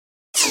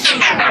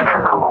T-minus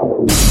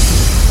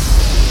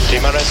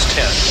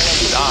 10,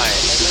 9,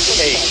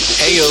 8.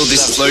 Hey yo,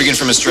 this is Logan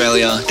from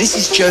Australia. This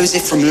is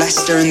Joseph from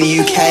Leicester in the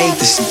UK.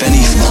 This is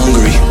Benny from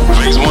Hungary.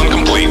 Phase 1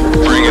 complete.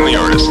 Bring in the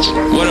artists.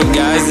 What up,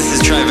 guys? This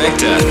is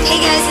Trivecta. Hey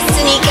guys, it's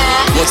Danica.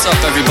 What's up,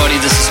 everybody?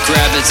 This is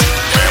Grabbit.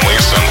 Family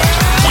assembled.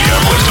 We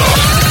have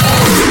liftoff.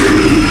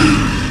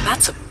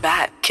 That's a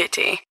bad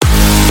kitty.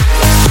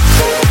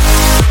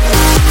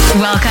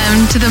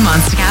 Welcome to the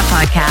Monster Cat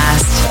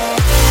Podcast.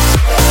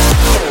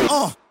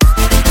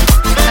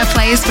 A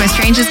place where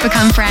strangers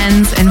become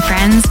friends and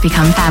friends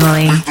become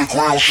family.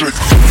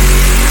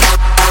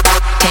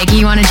 Taking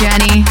you on a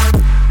journey,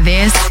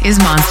 this is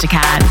Monster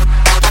Cat.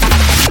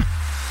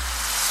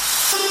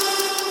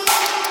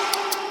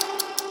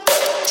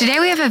 Today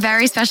we have a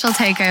very special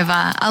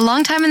takeover. A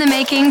long time in the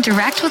making,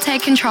 Direct will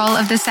take control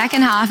of the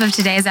second half of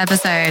today's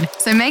episode,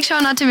 so make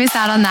sure not to miss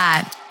out on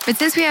that. But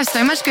since we have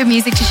so much good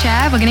music to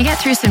share, we're going to get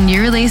through some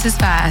new releases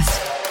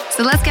first.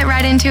 So let's get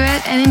right into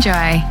it and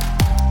enjoy.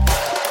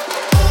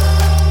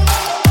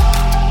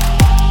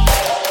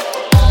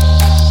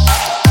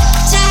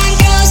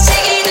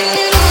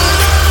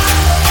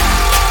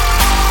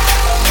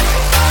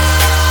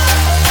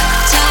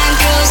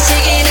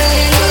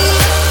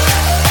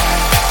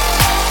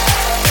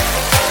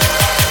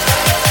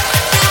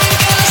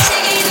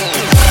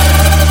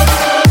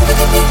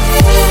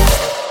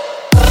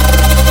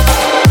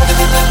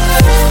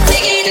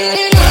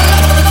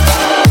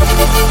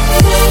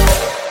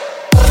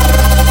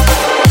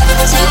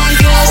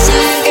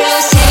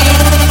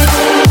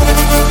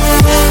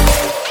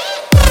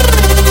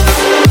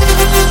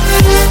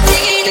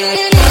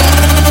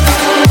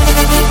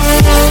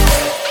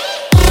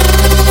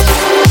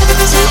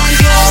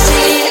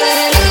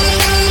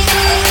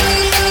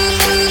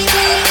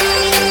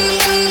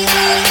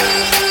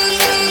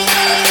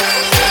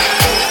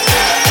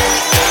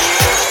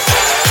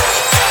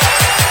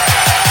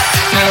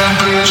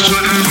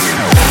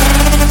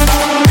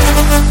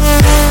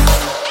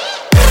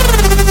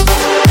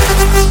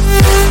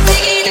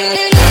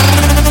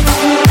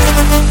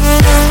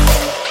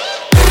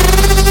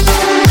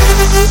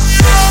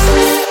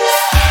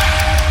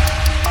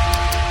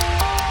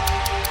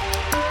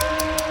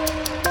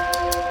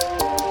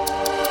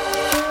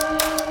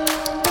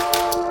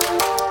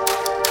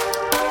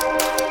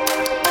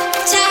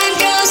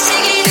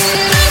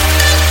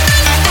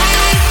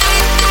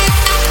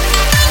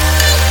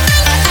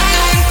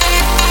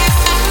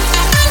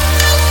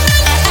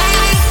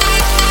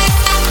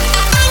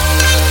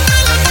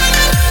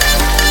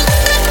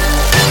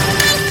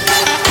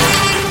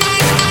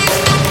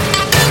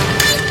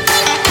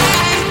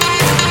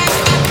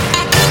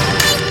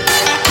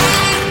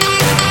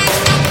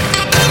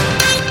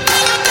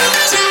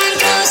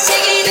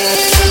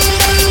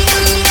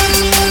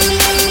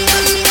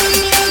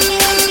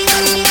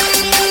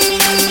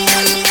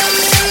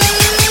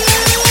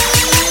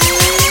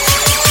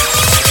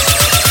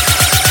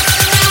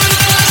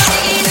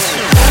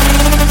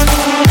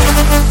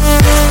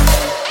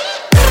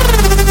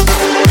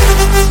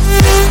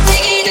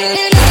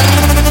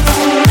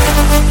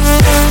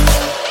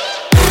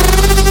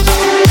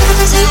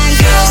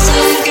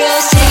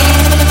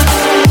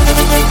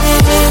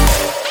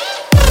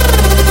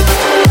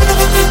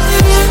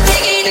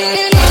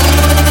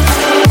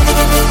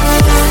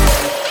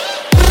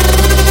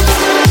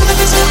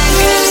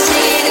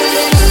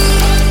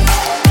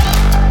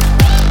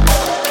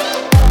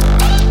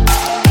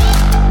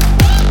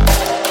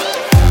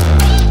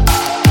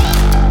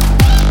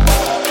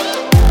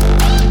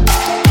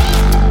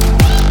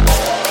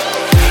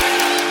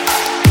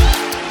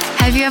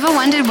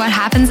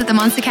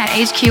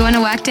 HQ on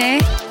a workday?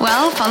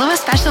 Well, follow a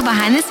special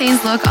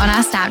behind-the-scenes look on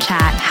our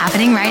Snapchat,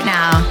 happening right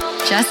now.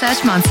 Just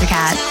search Monster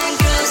Cat.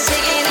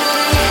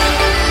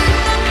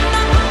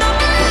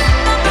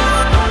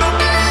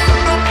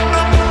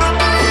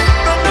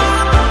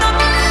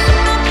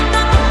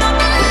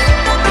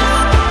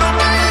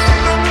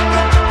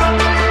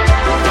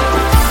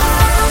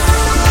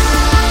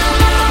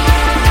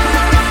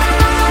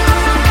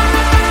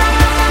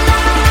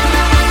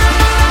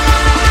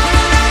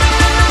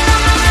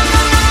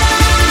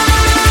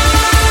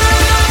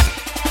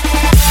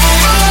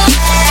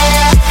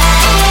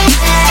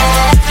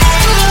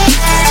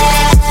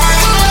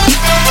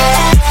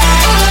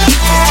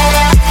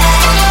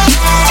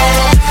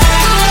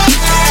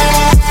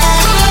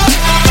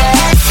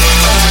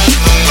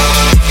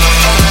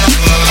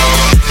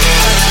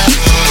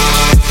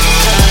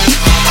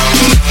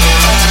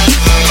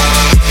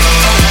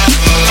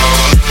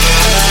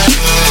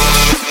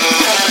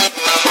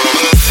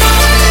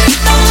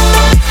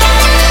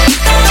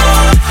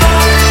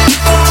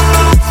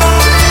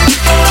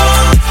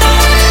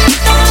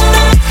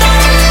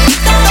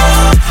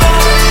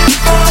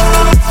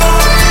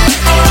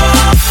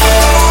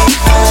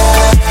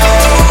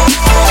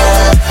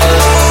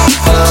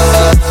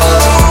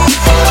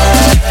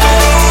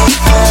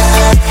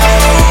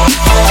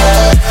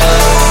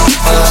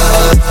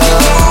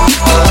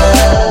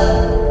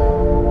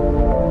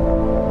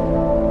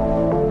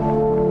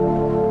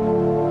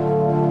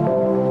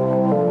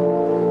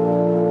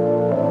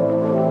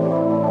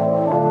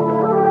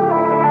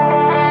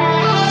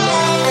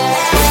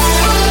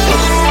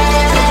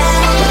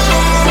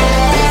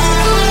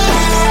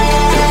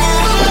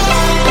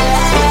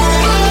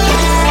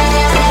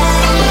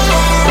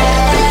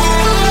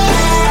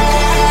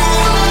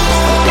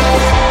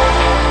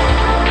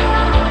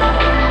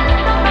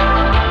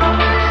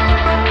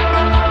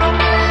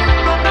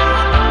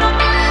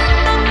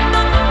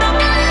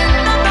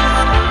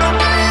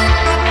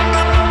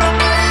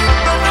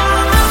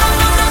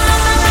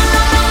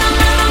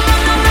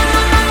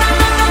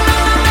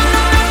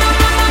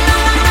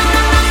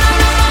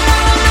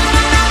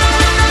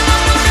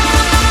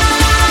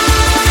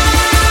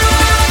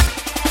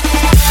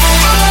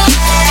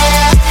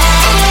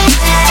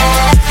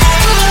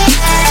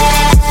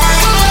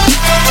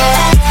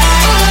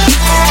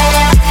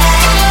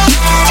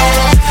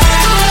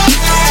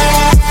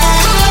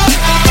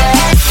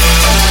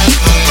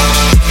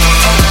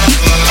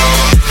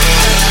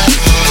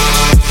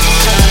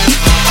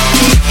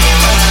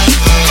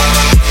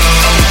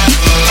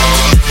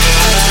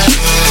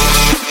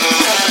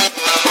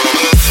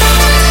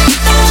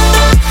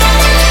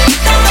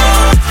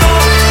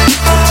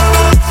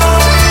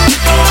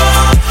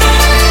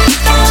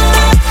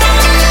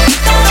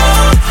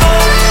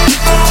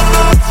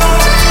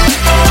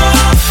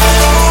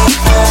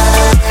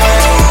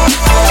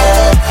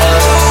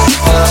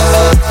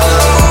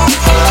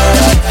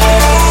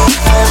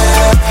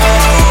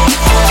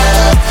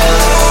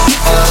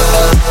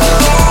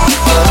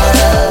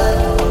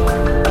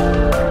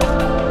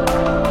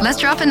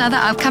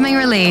 another upcoming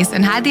release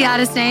and hide the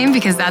artist name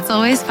because that's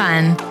always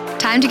fun.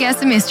 Time to guess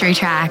the mystery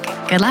track.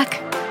 Good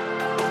luck.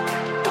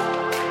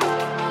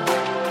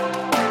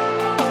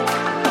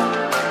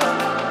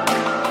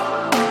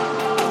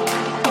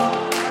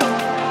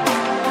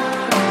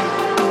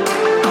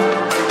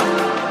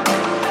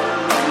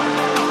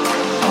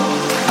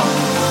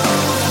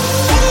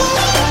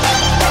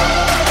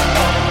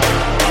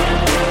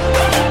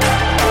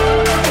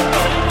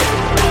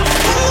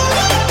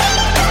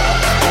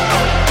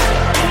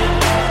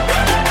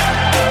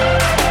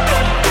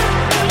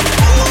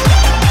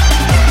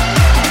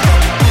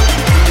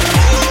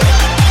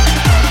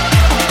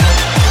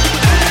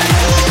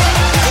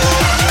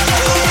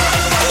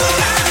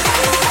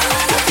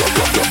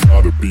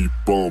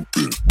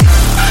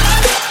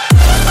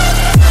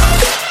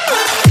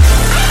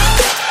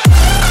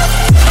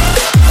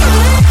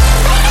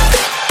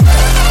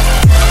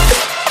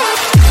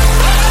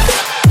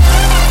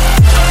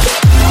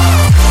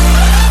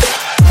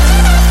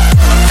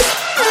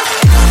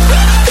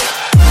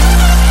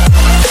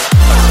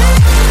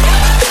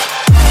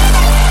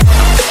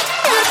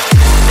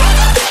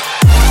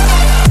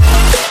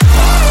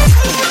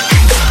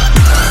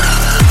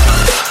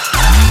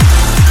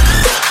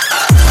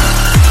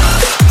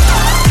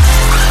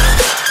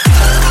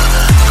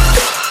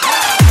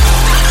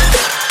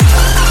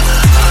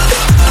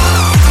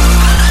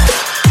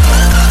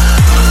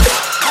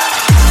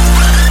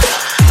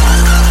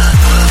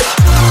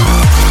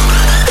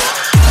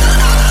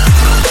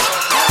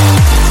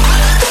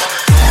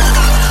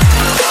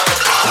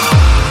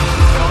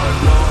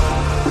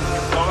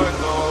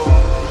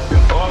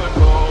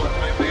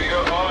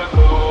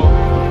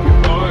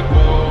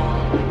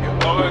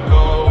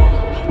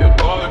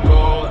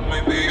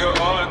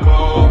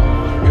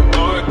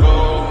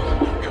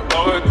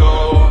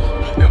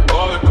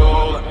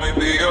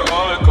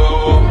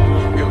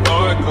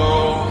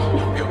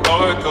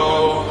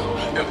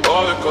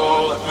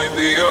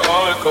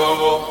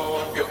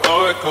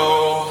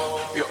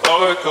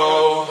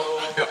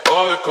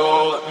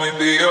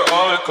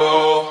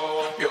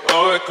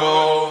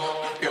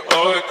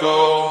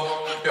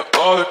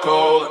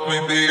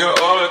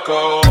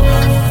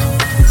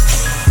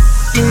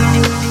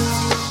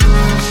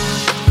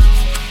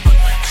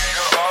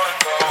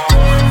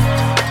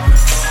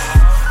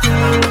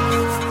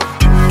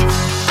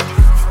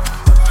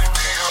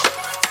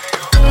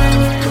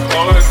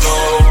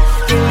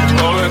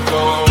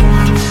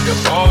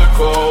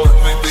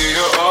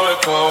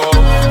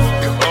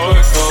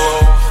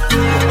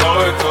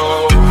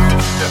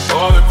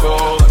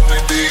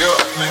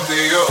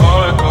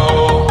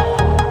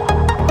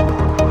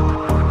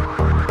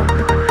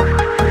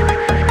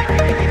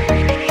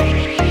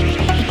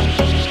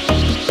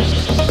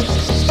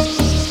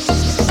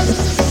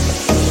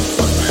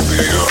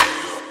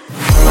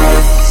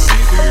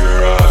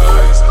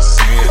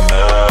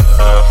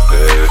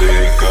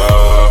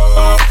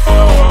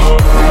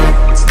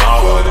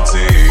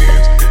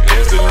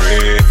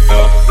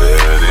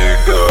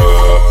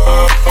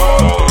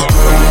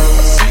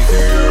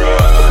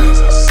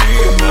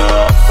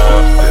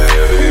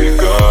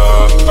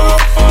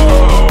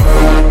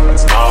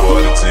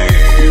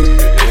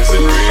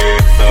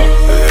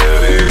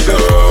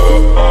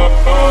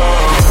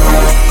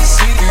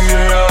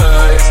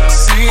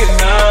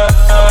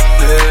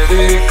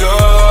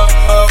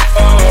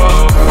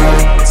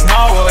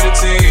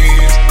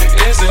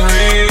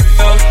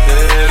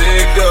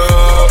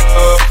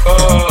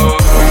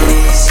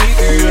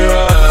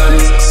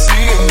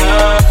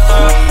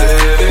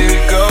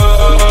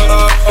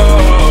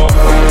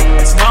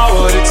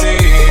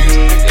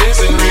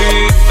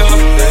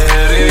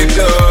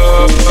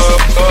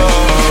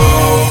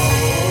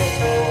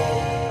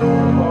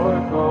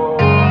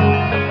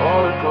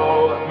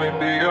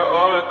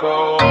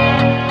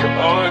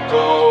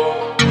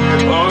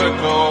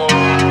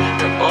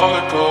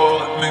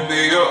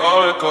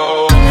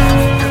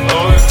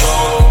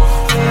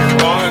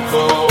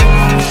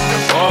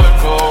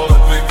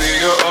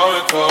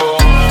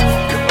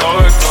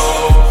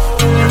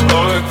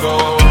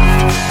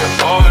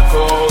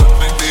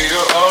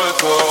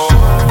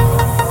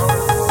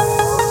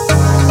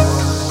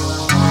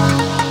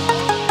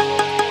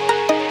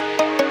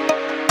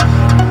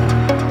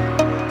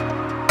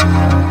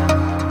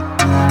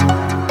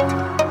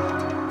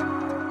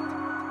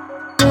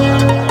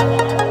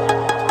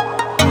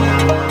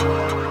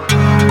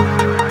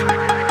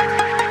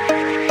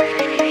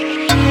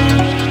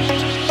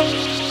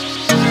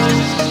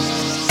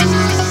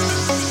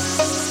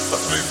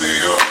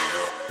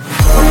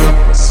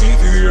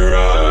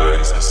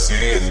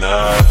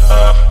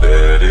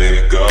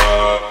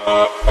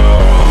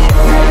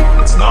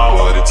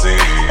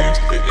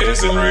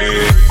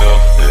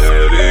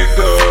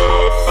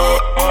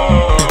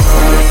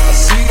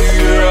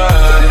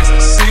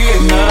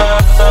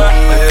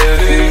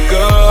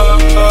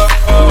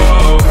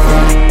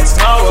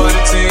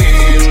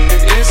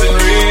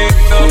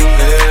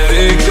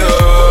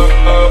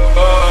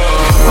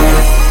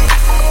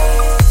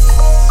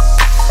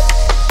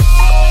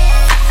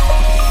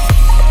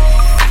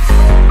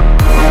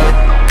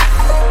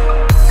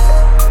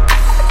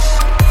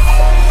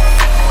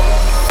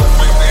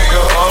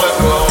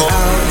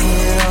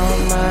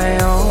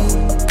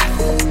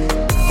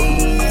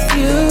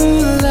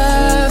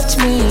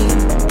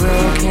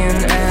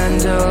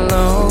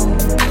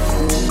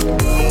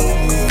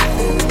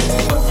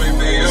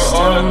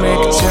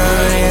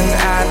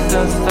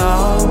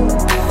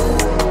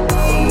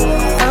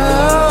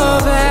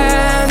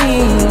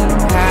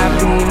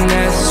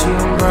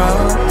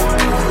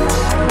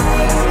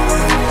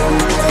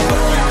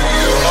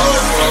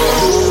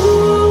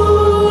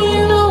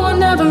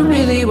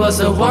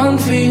 the one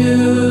for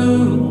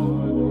you.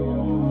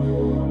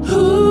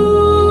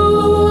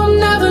 Ooh, I'm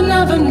never,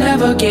 never,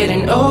 never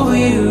getting over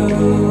you.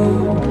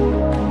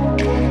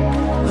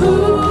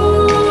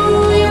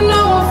 Ooh, you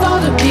know I fall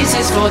to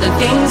pieces for the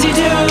things you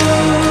do.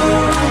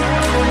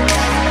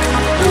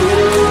 Ooh,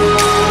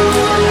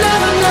 I'm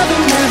never, never,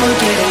 never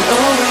getting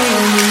over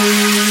you.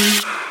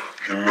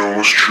 You know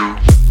it's true.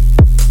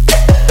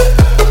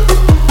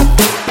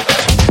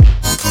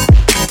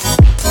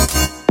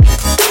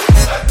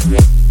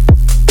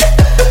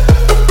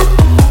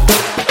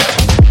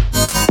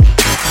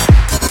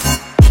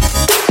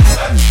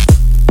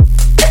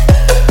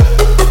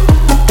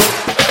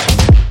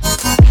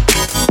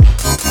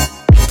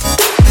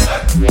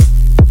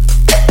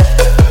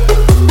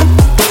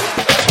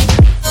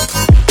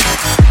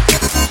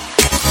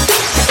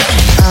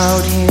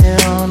 Out here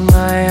on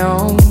my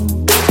own,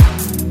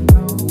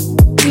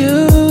 you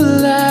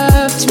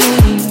left me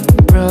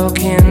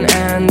broken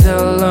and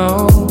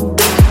alone.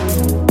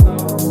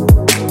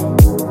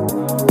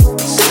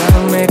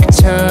 Stomach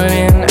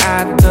turning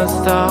at the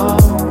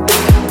thought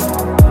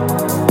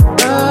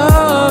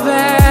of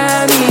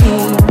any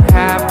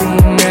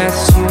happiness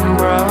you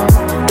brought.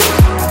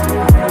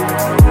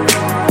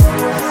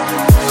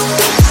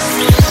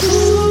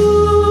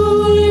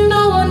 Ooh, you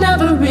know I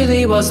never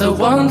really was the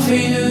one for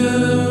you.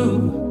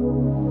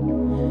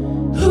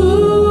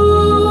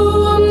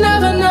 Ooh, I'm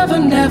never, never,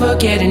 never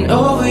getting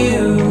over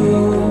you.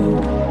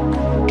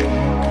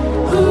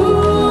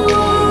 Ooh,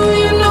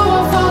 you know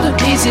I fall to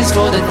pieces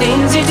for the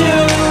things you do.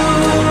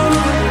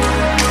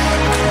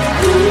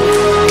 Ooh,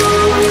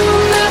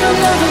 I'm never,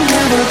 never,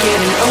 never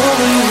getting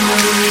over you.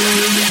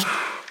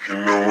 You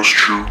know it's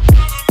true.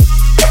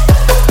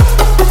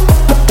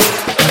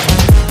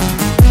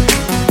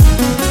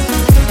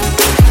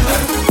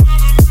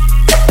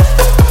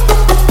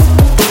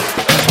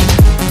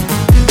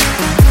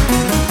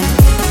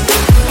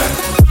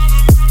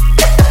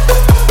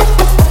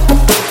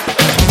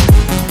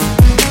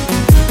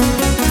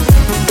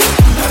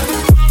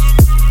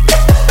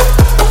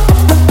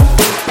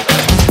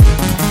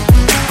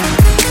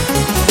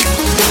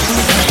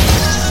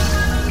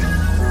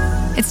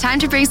 It's time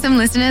to bring some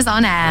listeners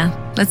on air.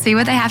 Let's see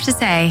what they have to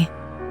say.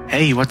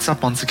 Hey, what's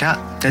up, Monster Cat?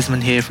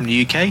 Desmond here from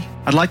the UK.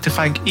 I'd like to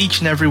thank each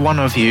and every one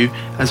of you,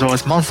 as well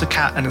as Monster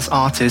Cat and its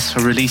artists,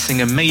 for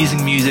releasing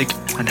amazing music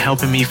and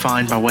helping me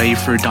find my way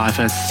through a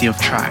diversity of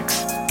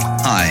tracks.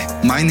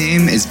 Hi, my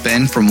name is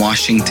Ben from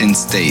Washington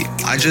State.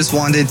 I just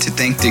wanted to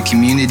thank the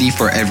community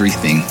for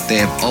everything. They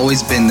have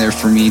always been there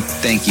for me.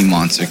 Thank you,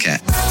 Monster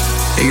Cat.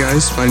 Hey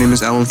guys, my name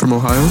is Alan from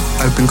Ohio.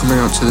 I've been coming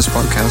out to this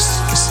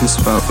podcast since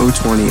about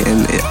 020,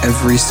 and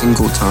every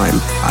single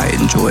time I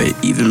enjoy it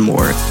even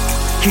more.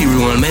 Hey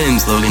everyone, my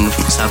name's Logan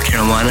from South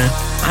Carolina.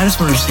 I just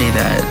wanted to say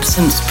that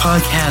since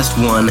podcast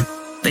 1,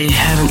 they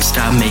haven't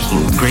stopped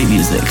making great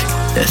music,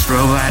 their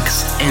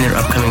throwbacks, and their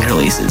upcoming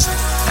releases.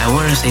 I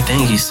wanted to say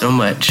thank you so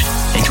much.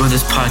 Enjoy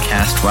this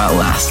podcast while it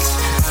lasts.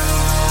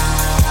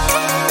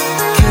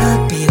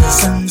 Could be the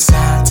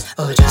sunset,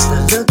 or just the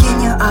look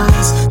in your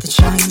eyes that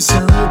shines so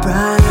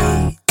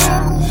bright.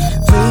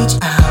 Reach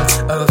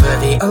out over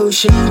the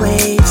ocean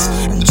waves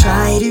and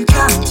try to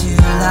come to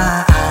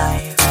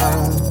life.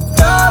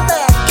 Don't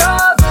let go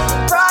of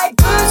the bright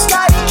blue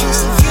sky, because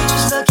the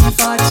future's looking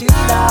far too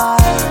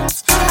light.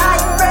 Are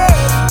you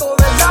ready for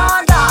a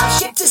long dive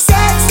ship to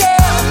set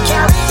sail and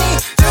carry me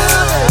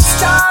through the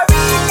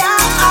starry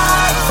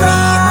night?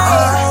 Dream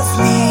of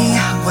me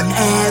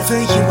whenever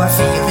you are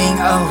feeling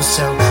oh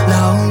so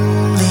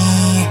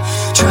lonely.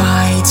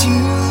 Try to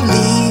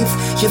leave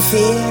your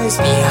fears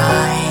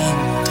behind.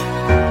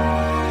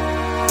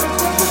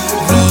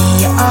 We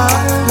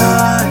are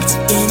locked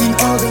in an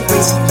orbit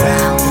racing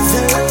round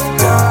the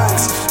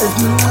dots of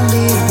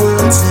moonlit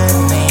worlds that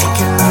make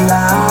a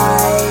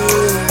light.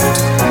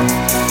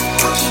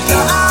 Keep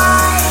your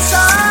eyes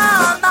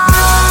on mine.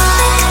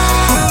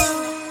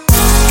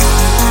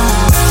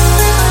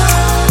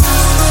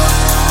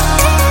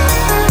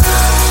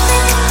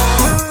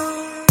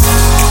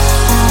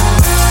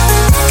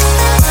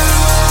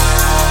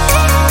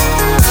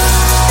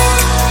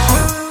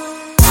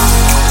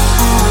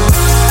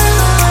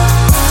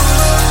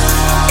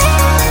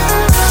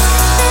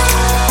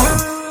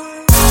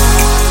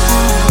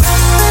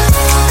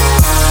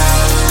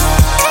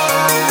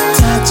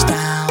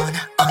 Touchdown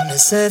on the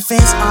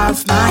surface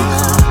of my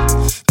heart.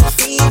 The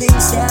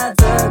feelings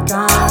never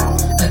gone.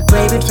 A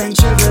brave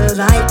adventurer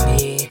like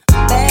me.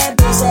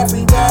 Memories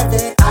everywhere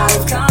that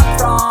I've come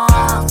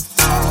from.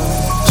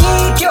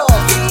 Keep your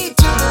feet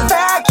to the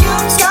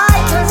vacuum sky,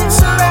 cause it's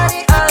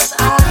surrounding us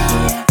out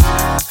here.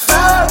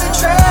 Follow the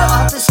trail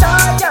of the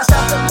stardust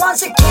of the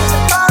ones that came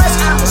before us,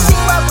 and we'll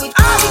see what we've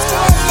always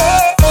been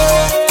there.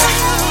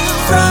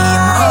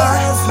 Dream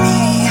of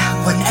me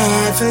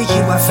whenever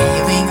you are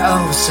feeling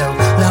oh so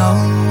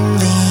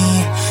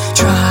lonely.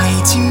 Try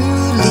to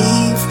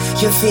leave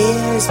your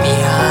fears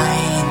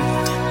behind.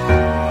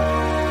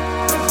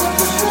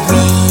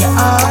 We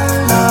are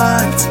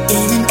locked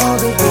in an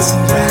orbit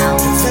racing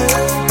round the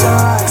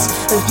dots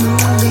of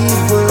moonlit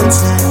worlds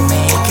that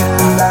make a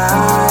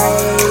light.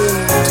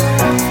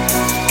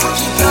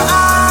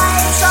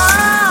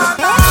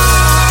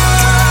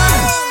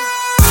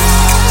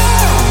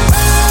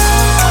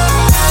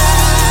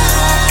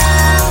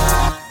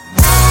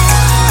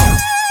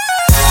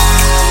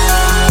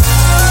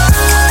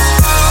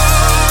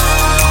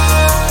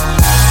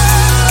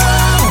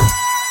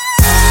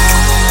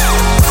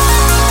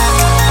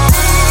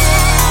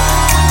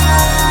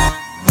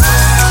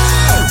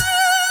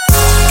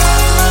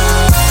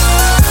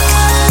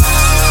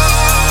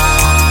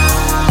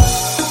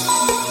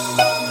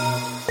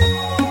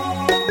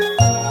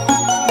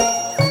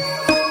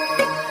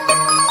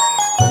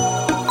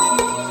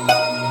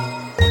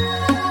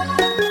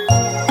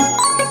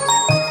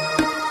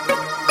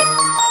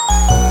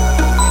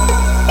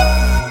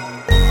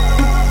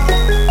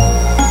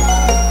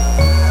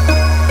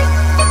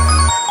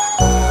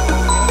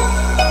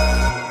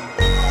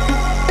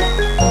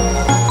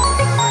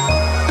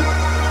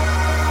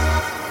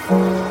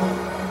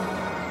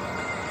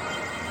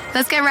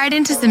 let's get right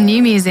into some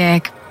new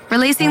music.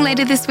 Releasing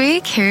later this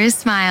week, here is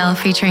Smile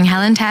featuring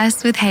Helen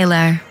Test with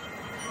Halo.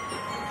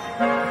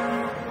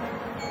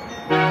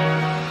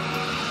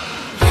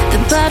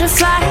 The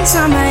butterflies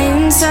on my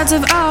insides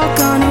have all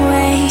gone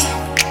away.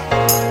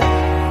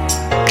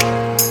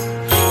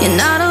 You're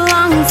not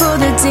along for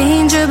the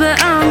danger, but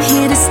I'm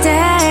here to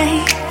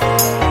stay.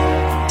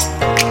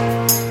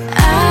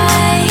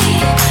 I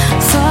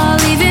fall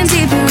even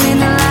deeper in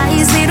the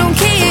lies, they don't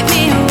keep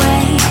me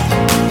away.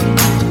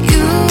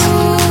 You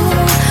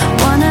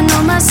wanna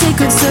know my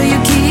secrets, so you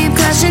keep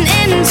crashing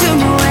into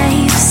my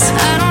waves.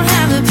 I don't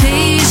have the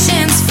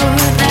patience for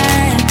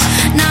that,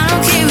 not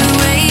okay with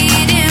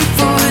waiting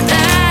for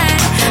that.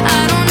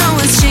 I don't know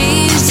what's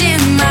changed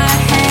in my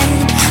head.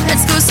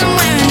 Let's go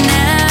somewhere and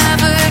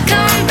never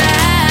come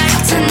back.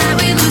 Tonight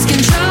we lose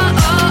control.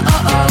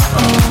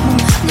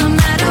 No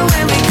matter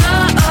where we go,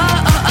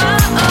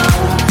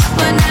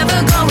 we're never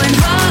going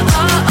home.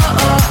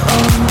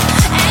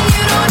 And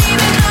you don't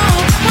even know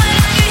when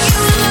I get you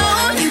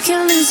alone, you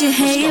can lose your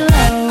halo.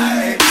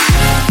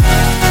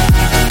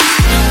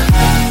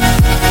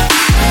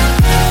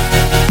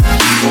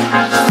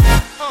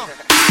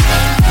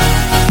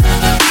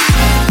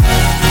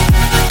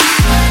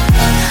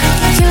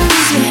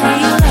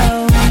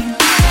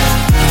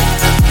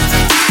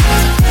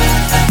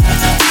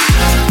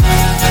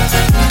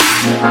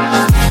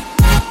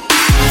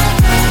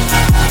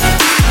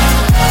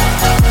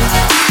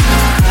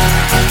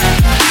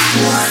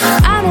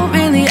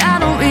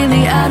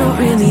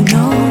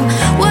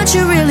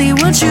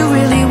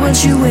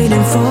 What you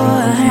waiting for?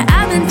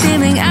 I've been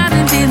feeling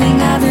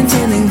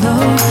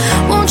low.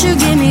 Won't you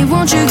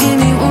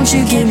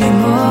give me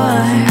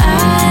more?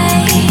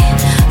 I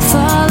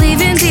fall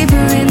even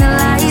deeper in the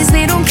lies,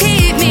 they don't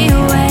keep me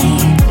away.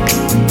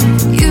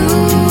 You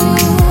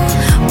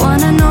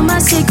wanna know my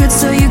secrets,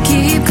 so you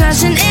keep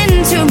crashing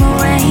into my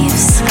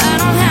waves. I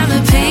don't have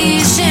the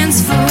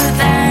patience for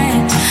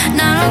that,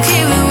 not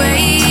okay with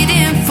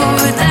waiting for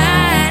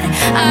that.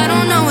 I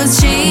don't know what's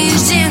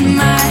changed in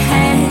my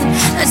head.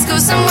 Let's go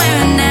somewhere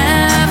and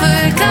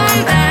never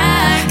come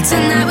back.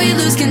 Tonight we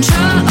lose control.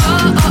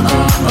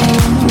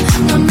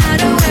 No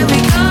matter where we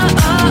go,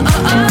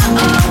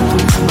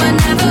 we're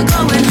never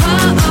going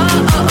home.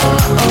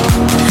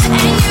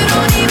 And you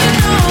don't even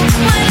know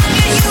when I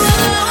get you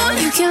alone,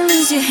 you can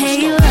lose your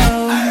halo.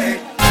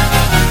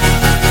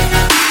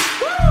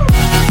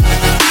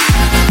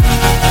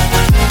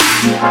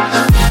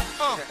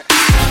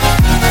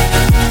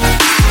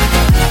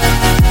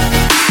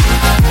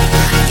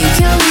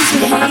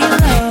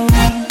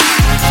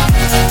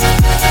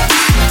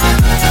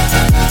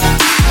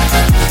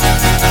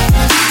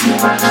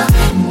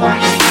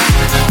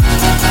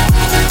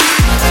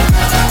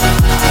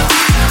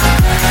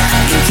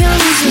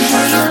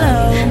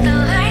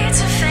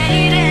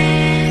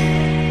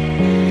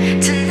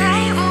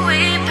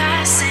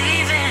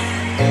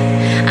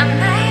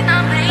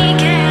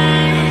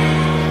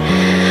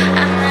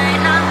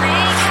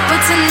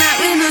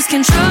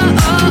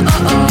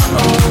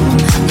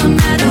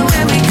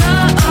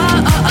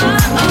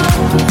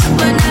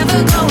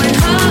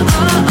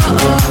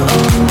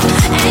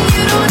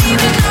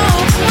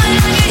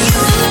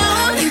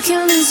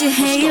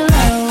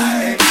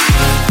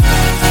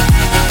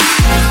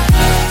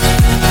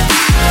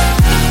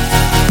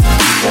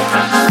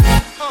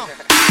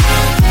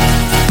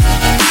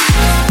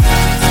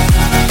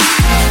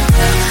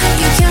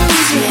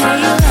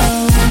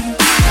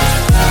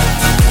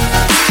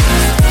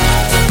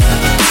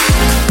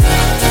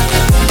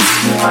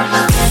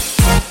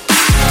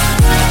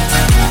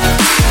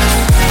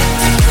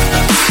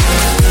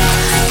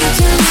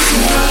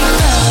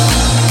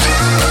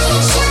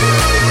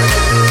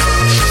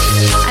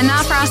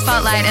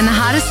 And the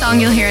hardest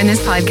song you'll hear in this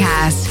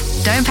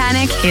podcast. Don't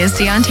panic, here's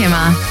Dion Timmer.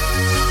 I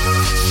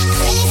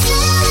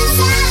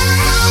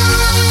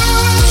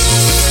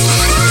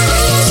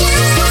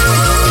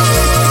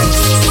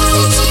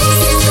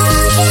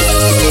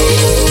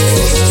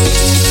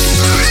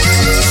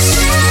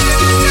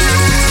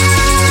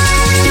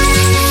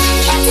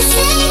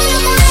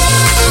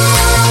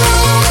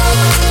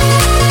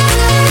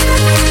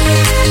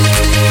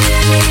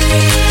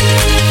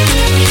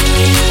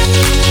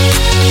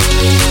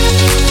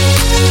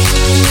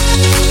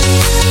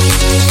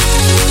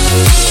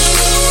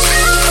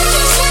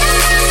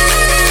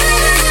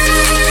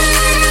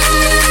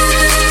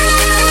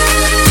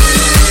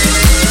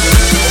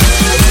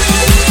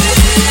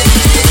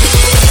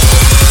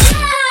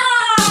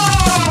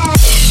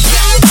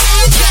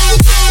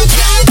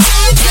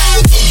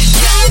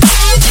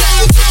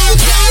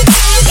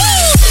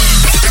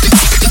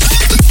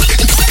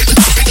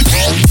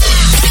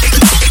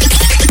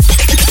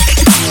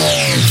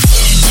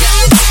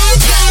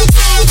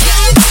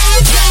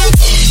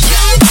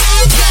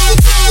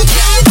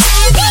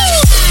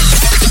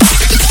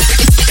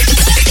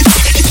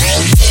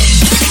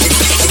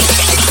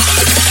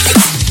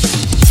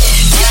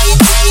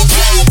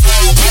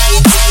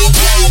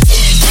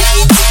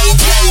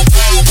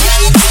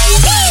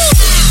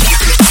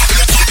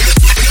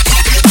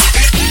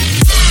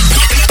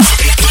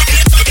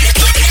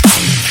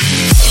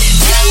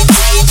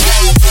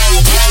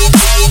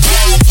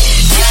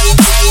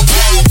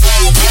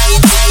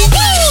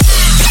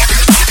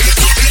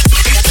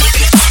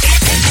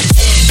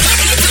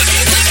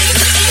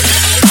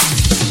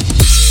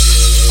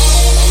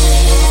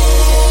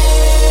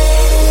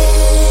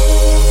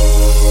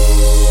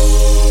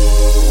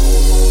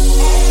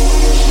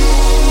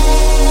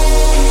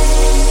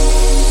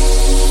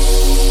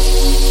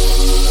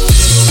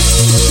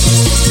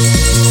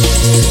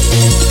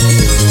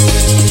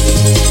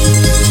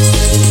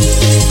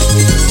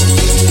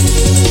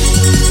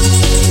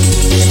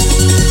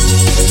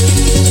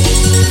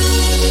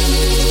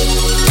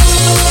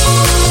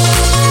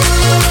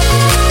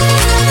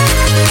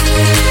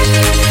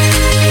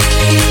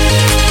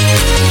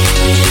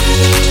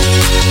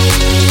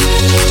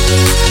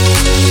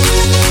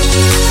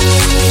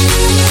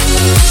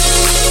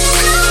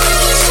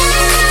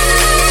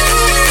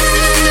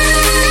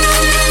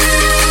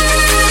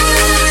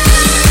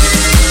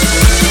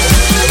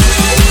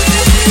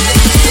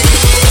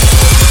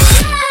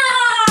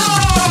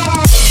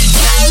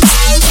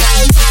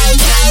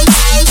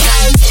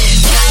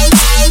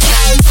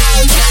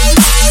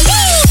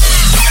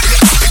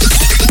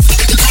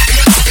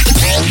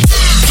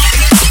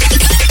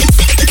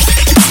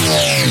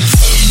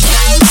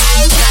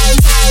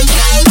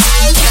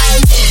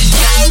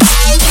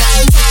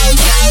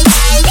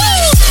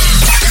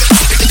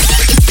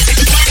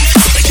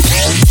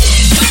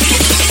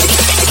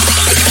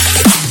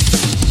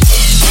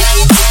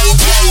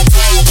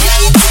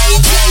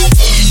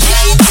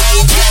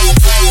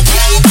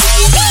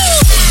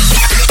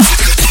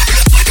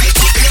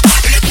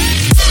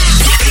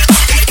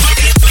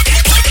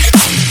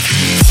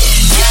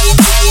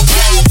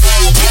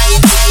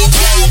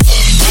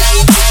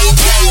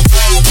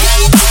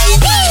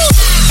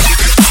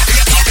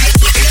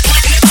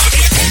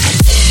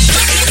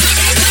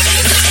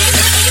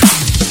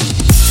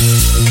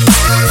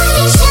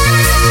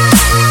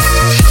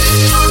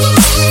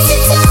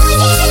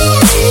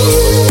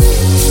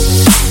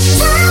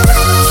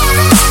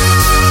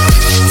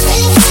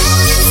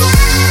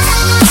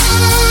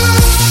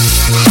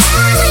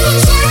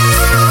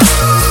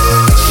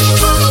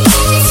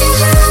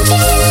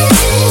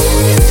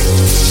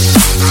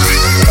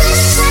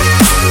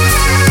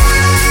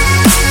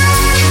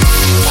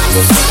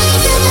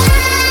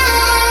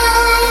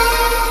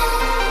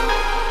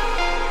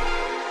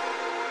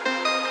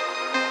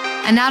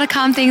And now to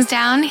calm things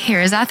down,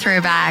 here is our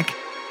throwback.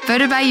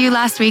 Voted by you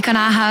last week on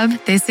our hub,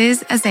 this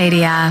is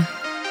Azadia.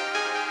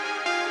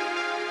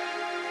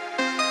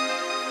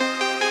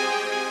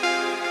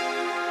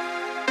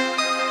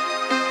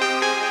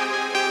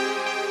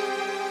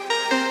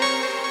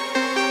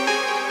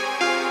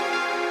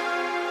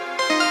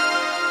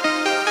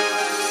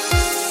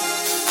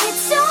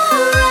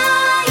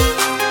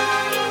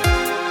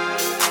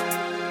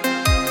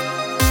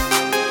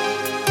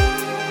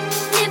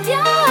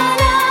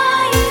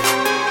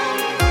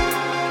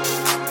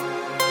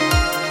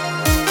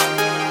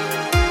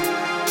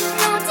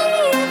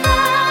 Diva.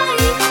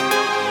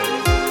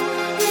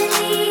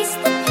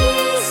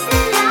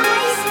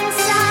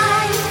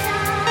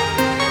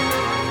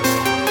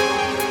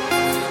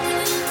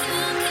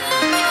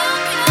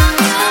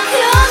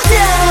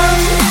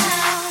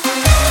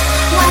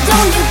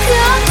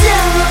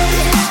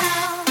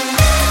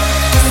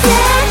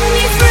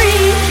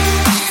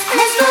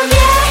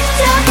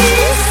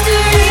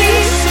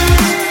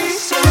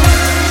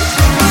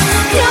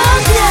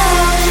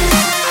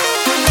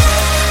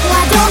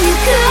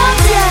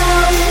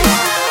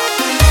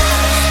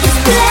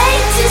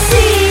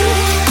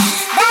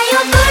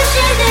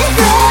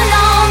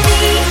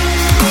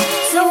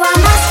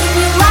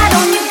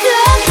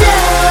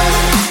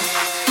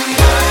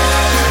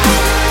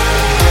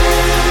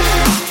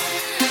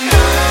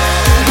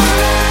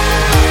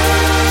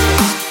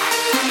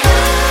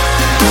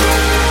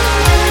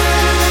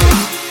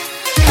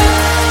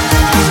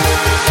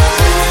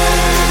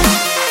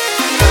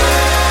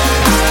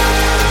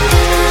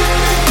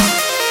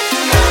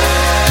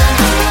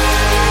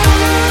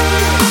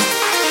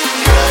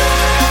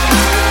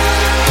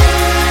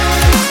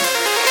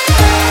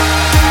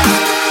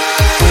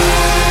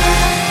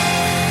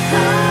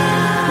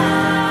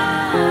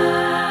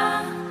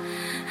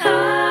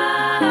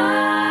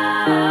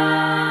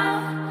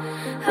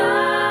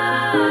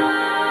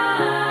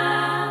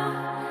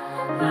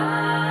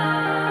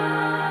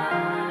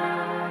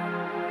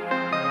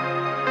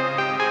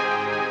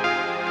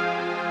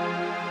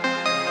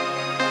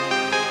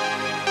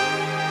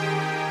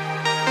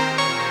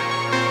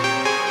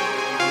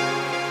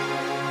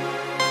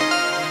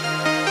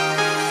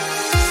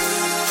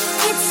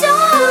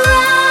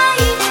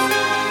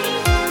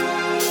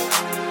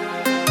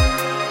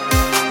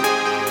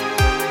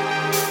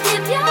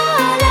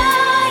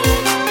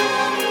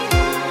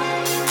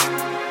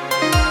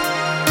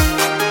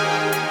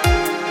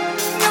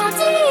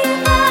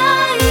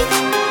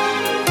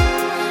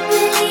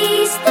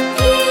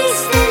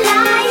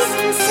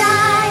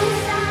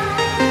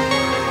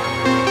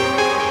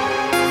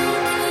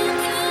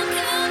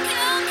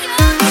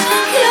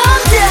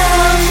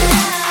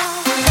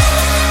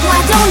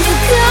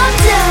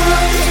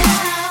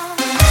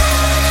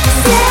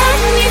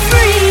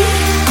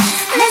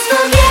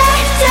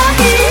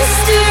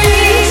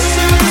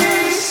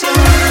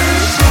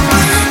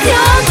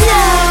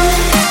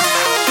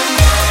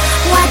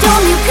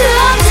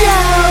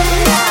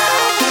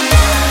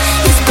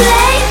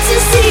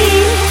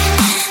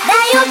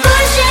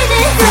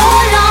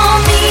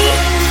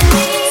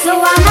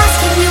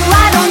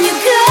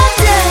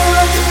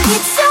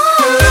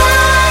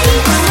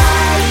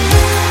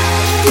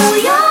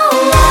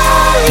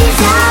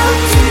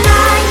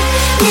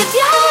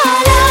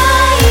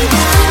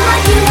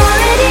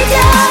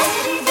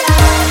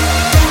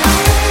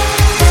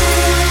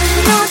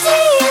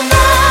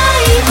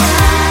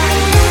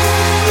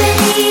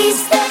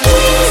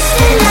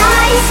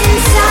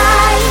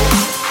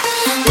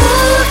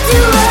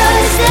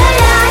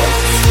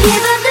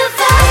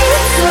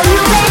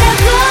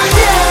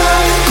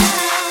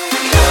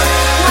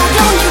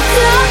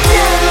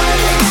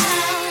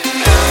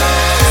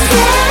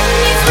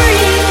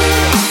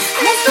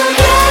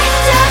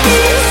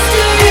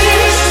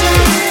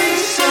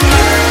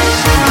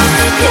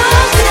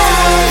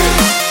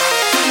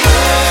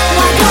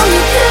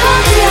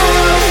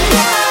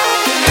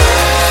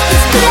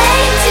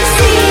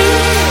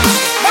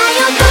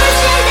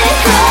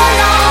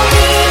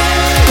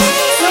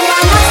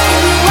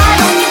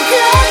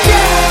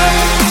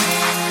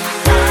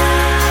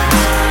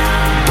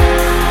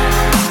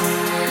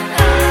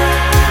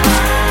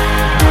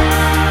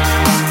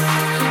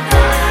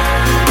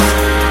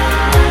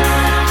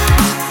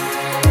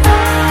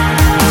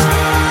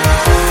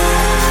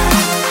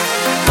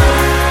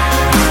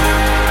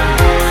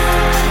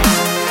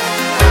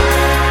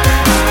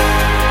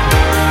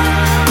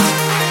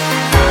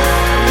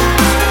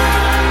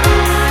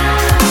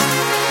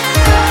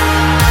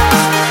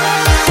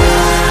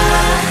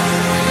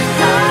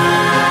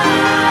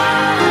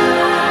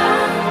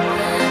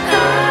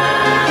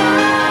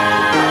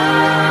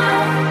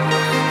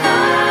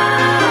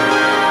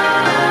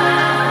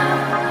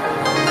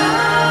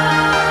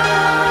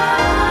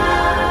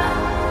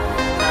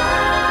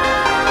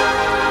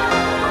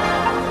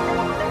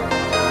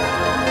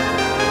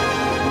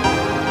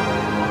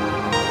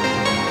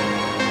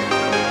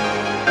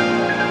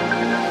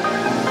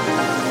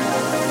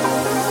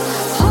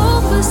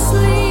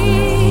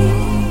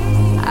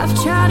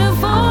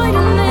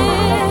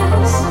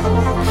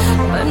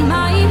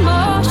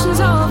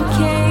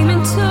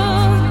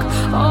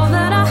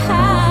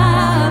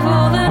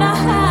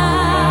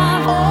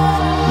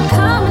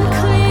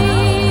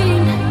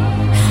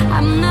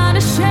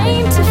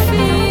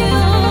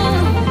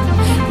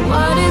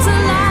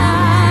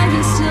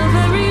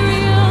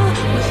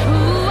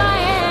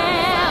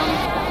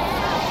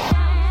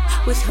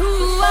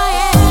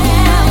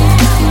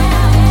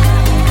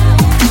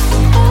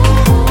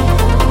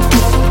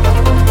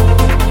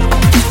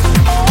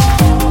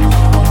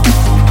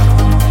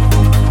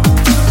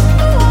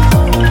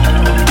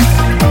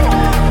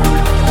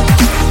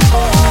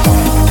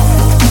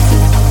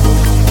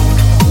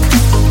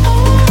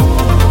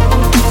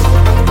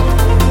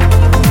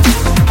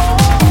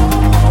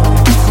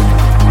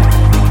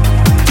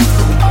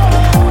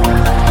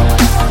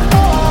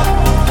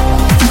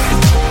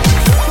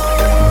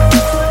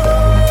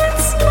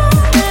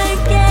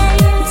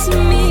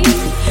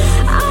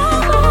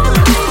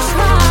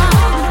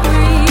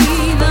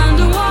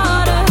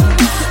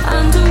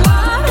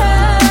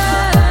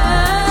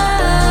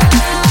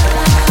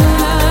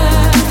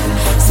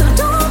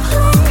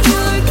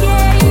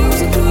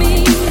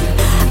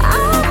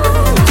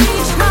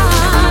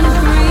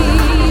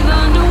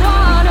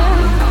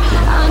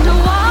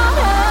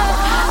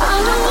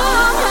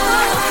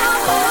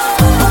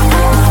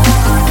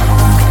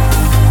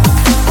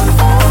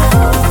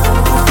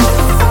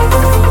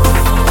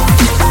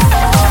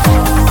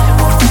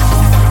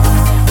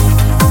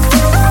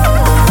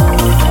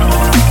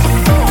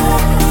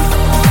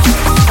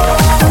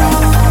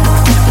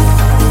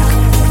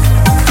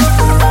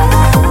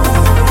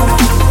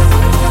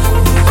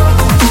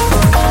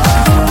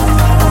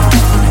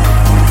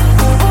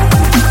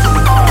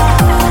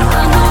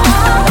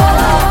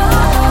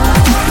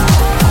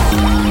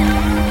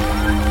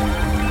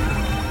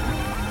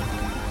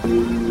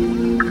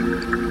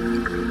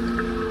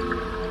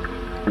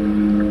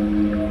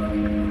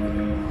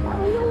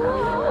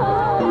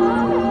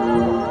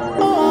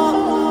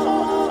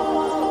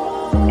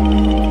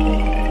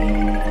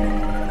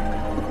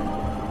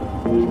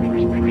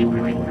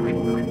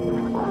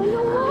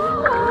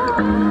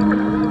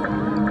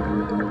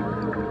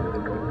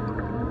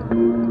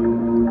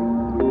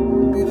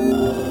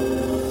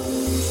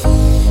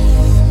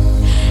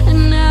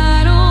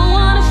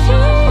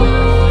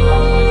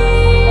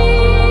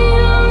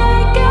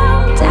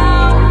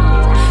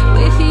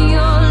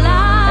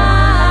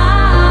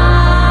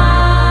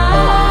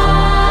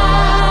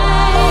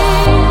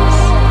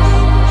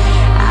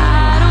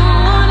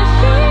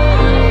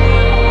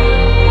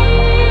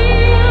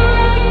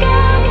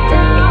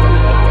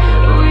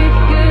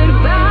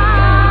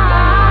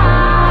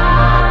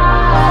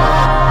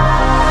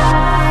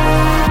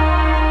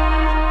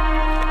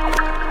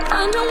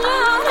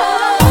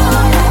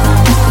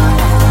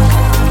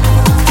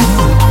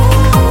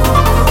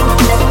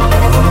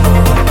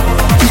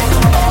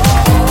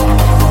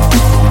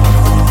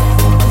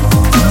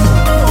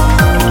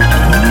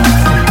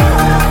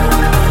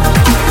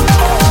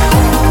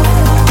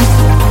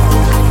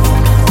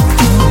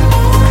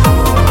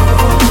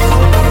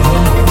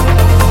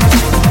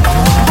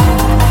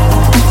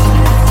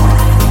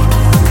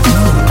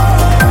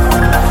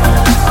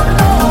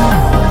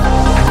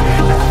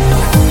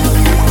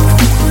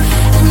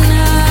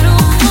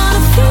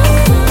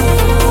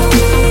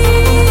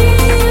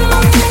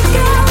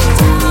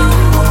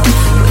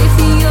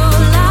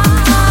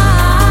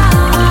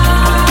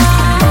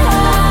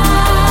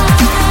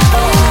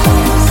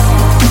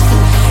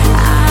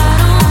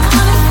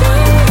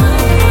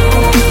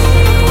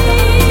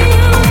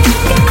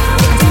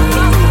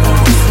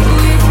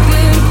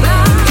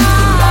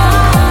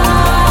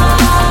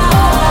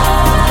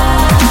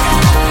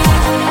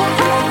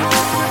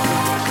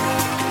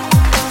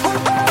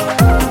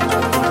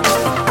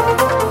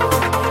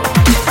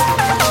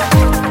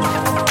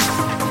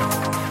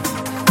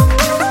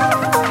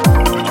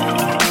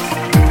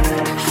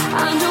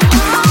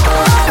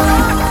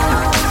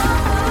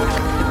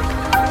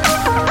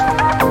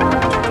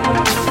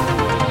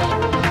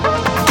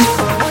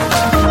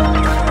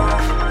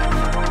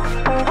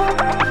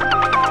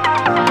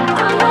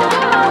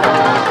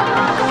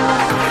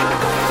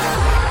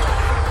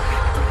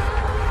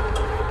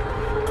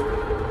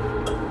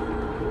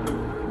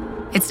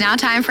 now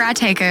time for our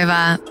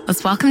takeover.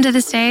 Let's welcome to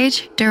the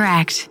stage,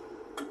 Direct.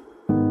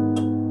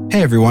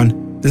 Hey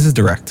everyone, this is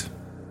Direct.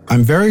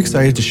 I'm very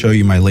excited to show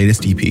you my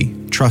latest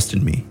EP, Trust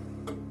in Me.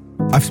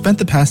 I've spent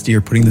the past year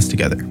putting this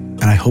together,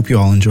 and I hope you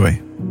all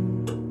enjoy.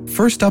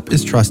 First up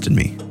is Trust in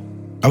Me.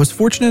 I was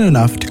fortunate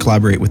enough to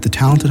collaborate with the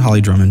talented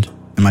Holly Drummond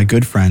and my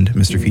good friend,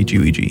 Mr. Fiji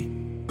Ouija.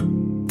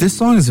 This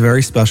song is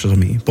very special to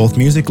me, both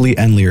musically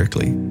and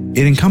lyrically.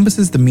 It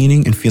encompasses the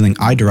meaning and feeling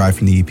I derive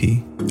from the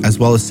EP, as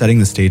well as setting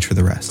the stage for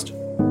the rest.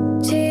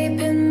 Deep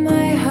in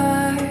my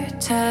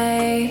heart,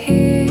 I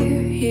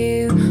hear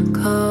you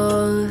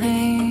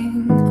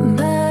calling,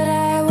 but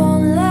I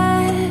won't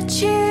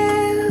let you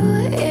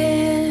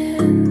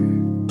in.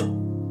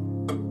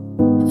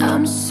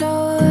 I'm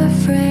so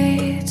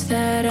afraid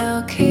that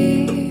I'll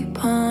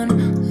keep on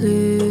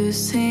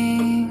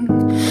losing,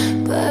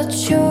 but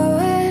you're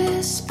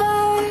whispering,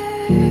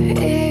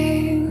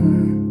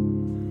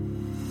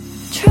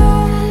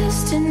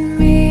 trust in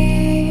me.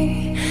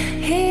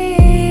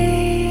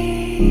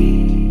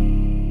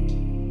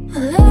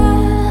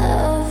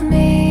 Love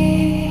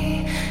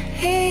me.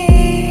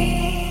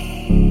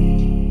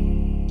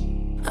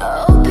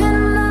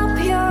 Open up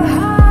your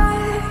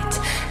heart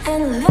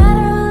and let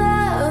our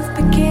love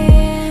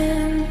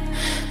begin.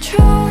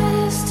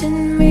 Trust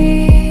in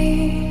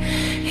me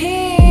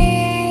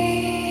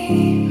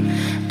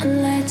and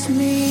let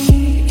me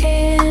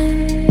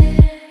in.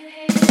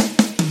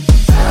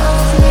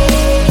 Love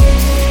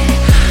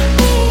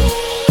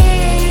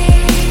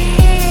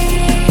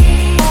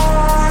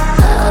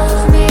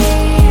me.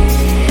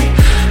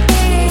 Love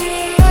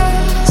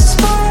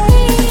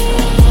me.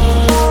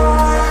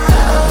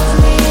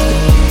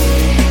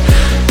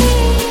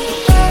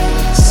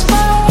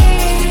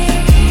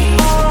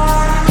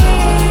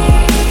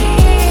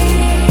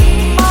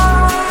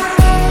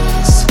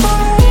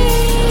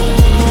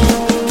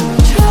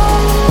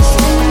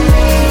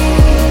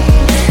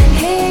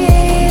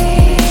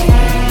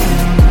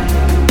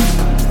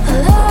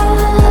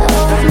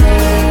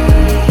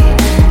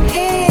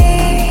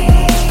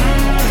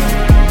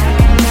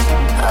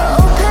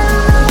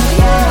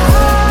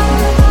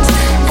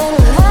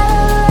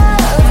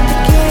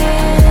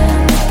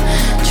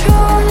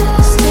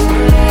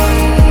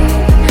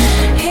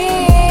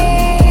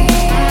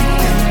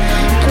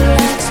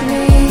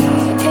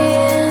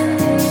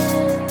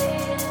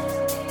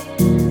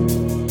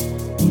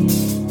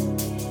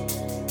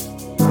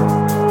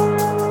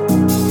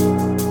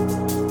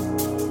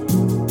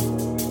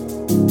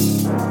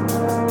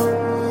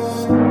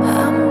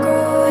 I'm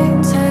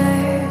growing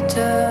tired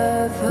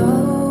of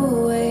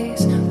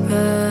always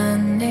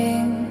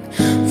running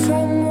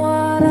from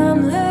what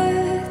I'm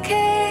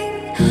looking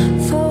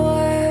for.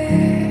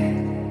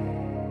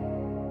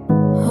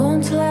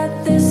 Won't let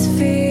this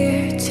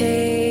fear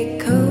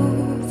take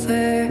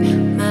over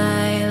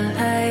my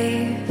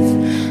life,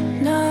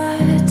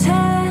 not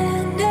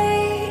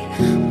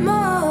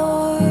anymore.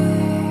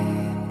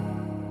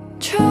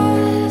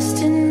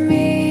 Trust in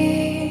me.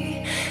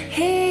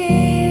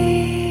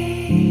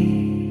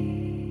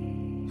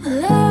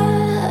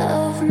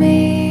 Love me.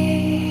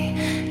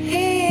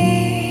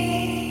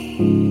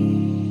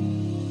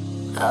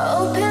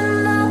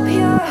 Open up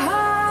your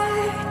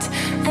heart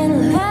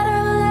and let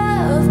our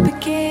love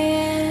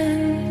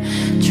begin.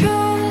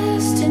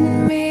 Trust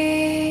in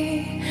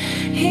me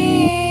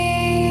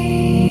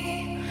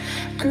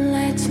and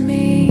let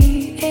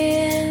me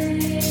in.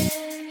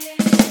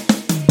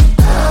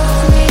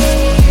 Love me.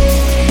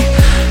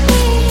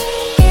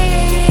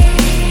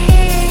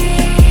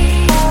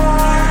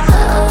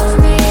 Love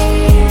me.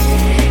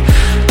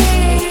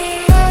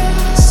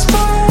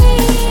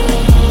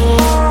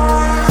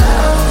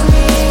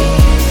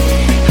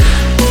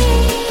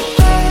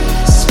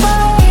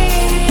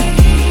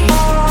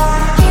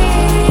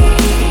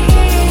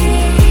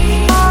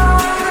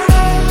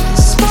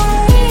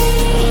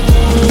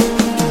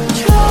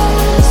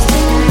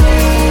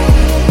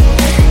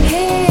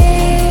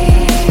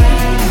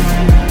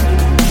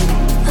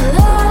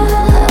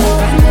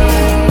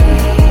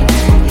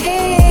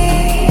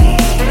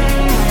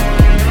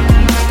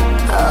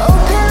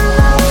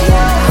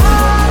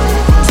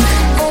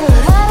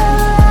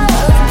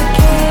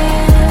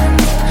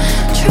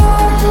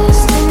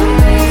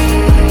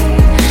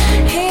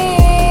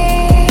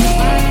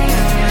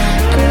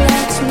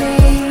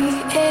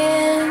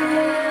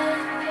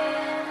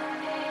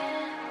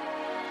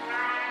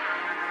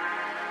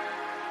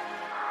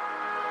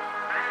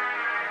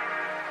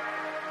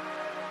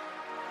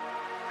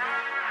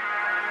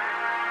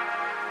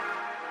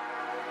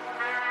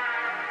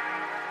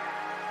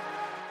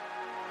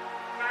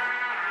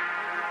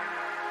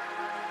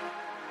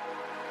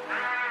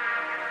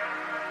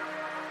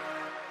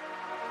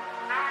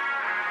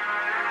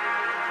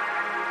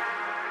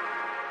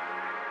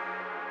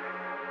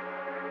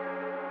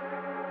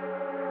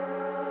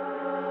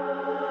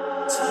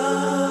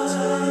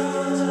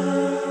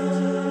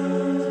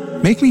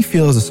 Make Me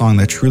Feel is a song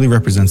that truly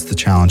represents the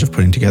challenge of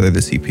putting together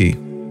this EP.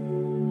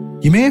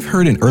 You may have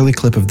heard an early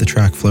clip of the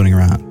track floating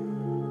around.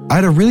 I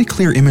had a really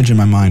clear image in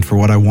my mind for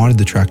what I wanted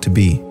the track to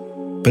be,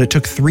 but it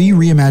took 3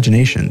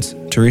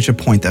 reimaginations to reach a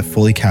point that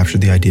fully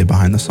captured the idea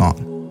behind the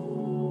song.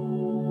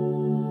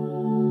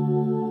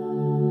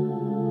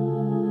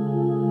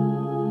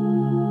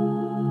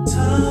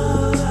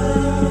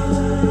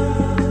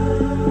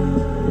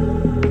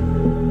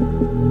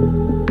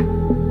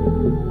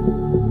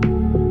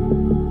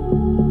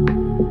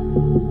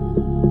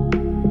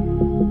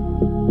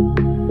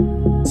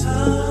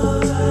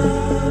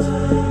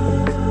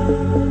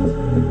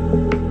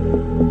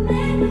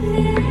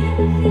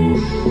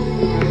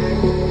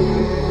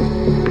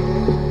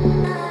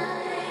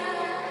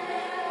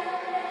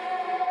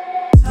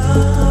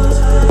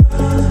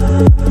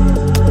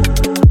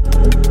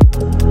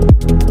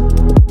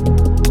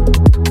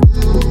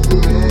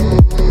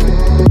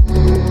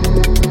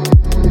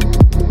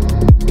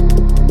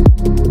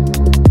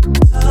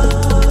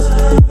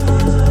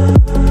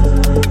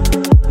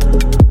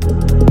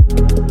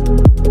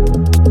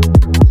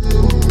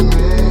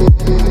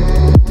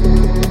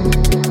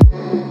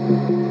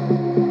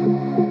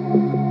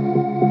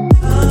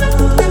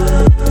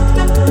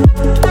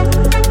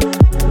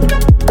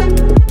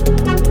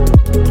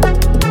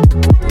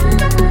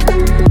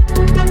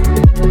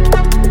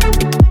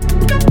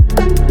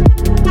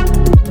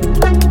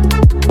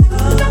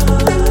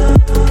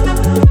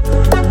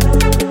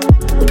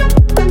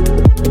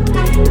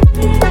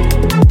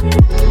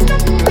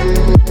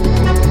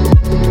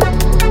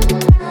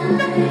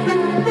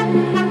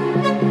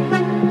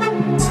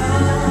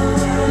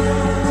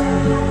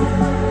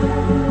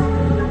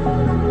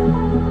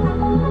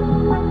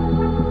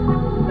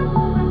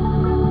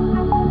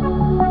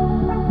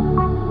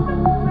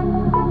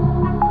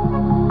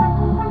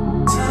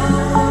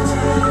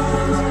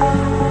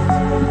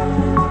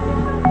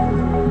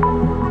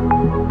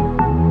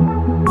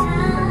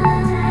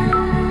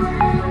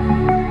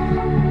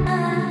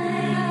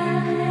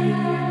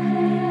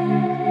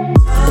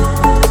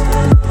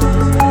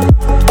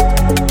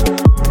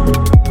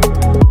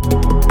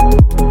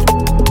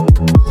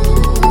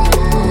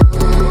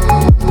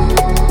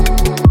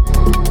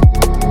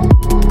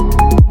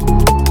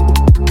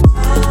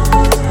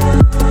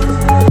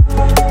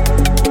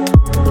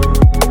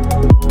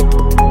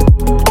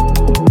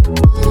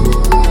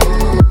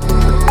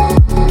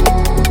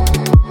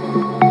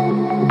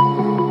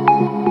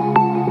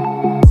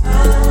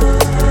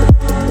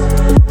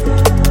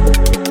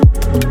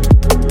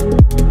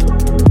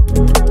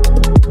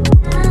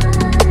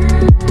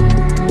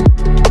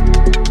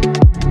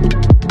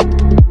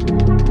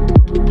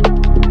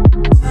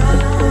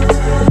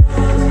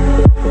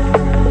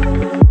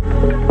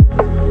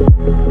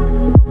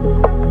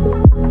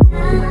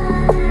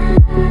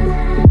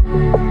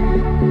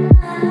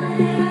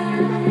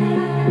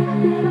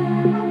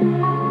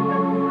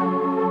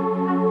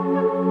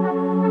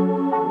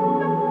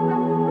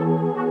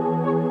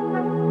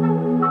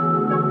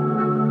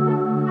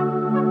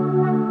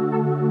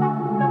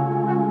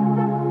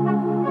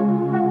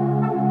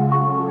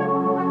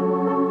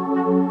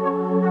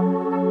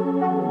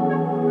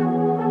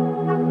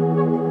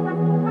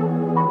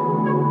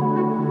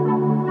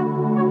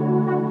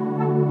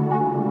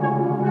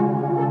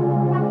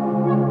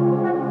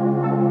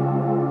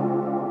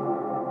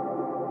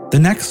 The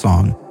next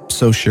song,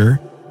 So Sure,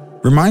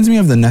 reminds me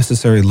of the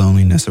necessary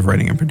loneliness of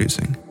writing and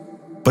producing,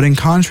 but in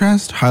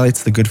contrast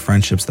highlights the good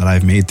friendships that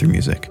I've made through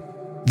music.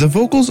 The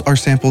vocals are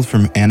sampled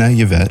from Anna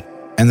Yvette,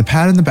 and the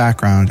pad in the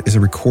background is a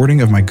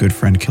recording of my good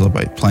friend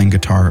Kilobyte playing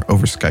guitar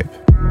over Skype.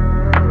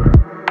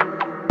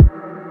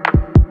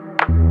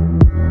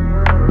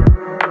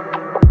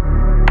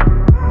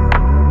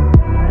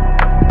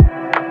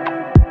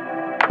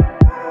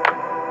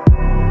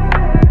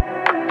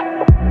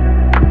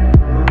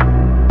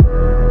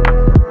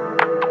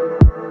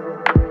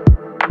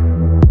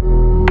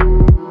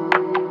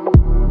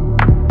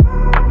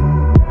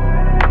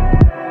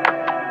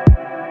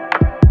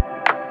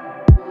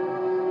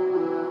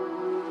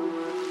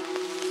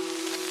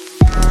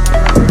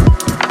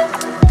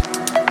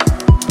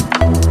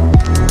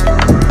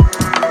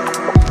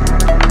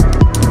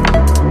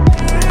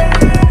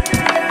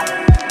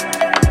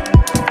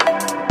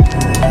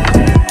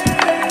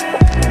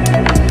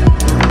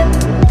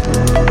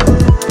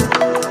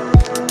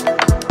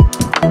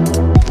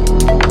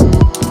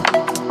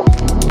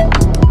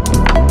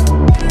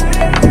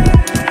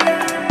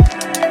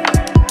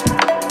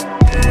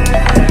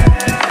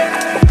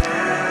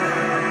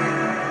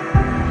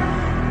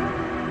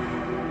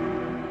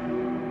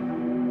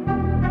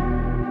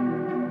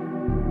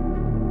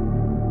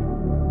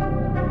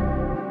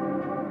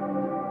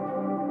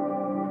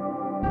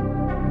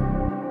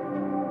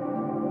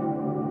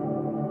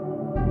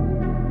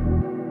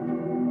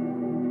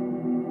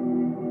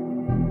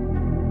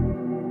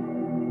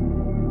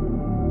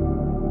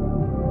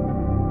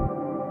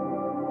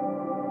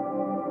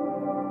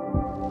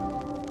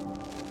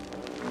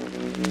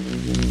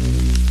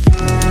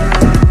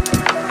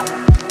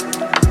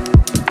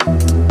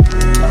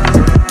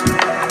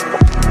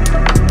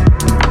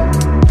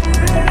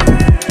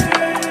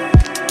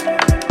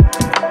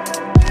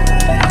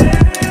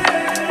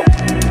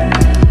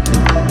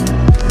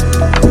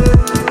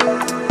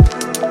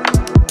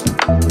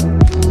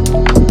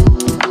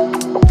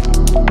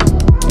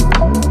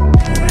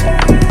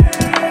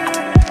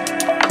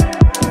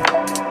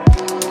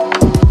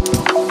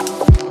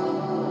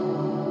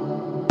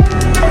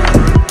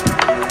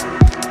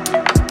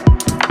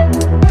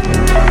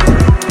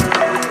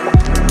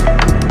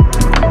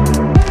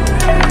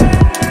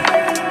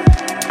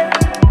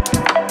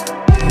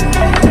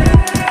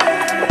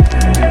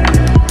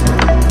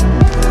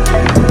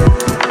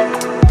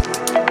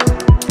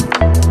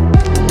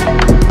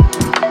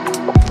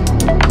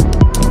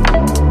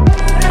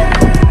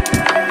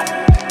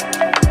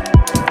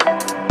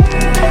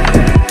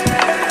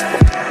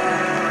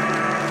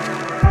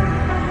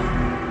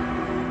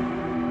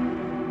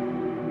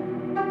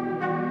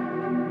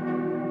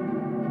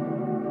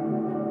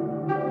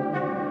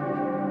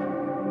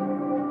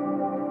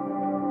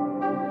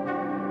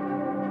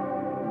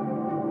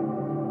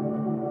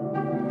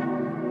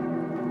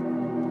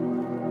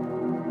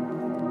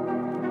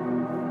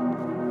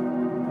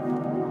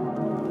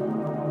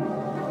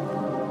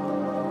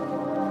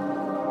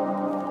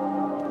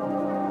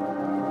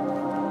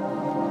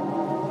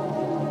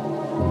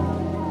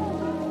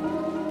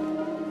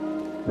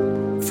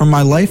 From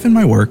my life and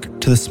my work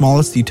to the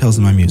smallest details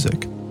of my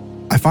music,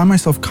 I find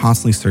myself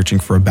constantly searching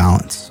for a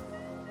balance.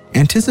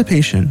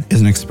 Anticipation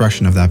is an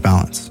expression of that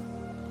balance.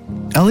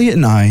 Elliot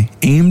and I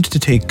aimed to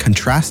take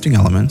contrasting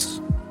elements,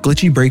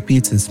 glitchy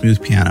breakbeats and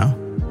smooth piano,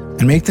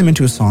 and make them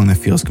into a song that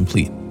feels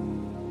complete.